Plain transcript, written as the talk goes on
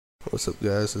What's up,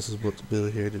 guys? This is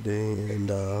Billy here today,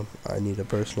 and I need a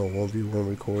personal 1v1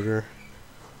 recorder.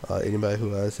 Anybody who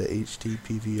has a HD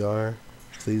PVR,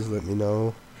 please let me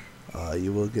know.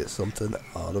 You will get something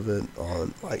out of it.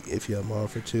 On like, if you have more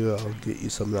for two, I'll get you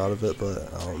something out of it,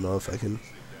 but I don't know if I can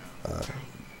uh,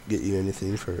 get you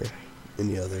anything for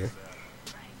any other.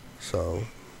 So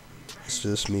it's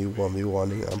just me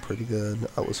 1v1ing. I'm pretty good.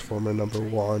 I was former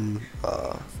 #1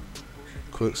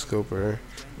 quick scoper,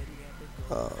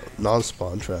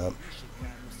 non-spawn trap.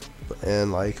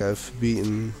 And like I've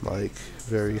beaten like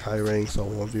very high ranks on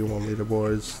 1v1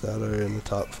 leaderboards that are in the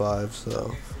top 5,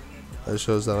 so that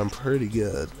shows that I'm pretty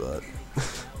good. But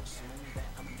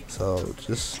so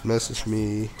just message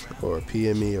me or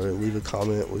PM me or leave a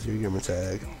comment with your gamer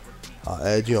tag. I'll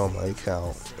add you on my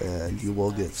account and you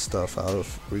will get stuff out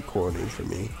of recording for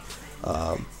me.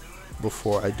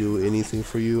 Before I do anything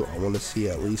for you, I want to see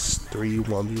at least 3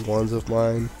 1v1s of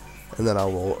mine, and then I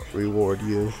will reward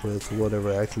you with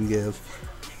whatever I can give.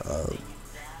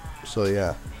 So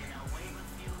yeah,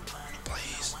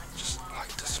 please just like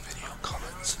this video,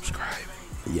 comment, subscribe.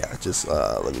 Yeah, just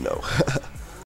let me know.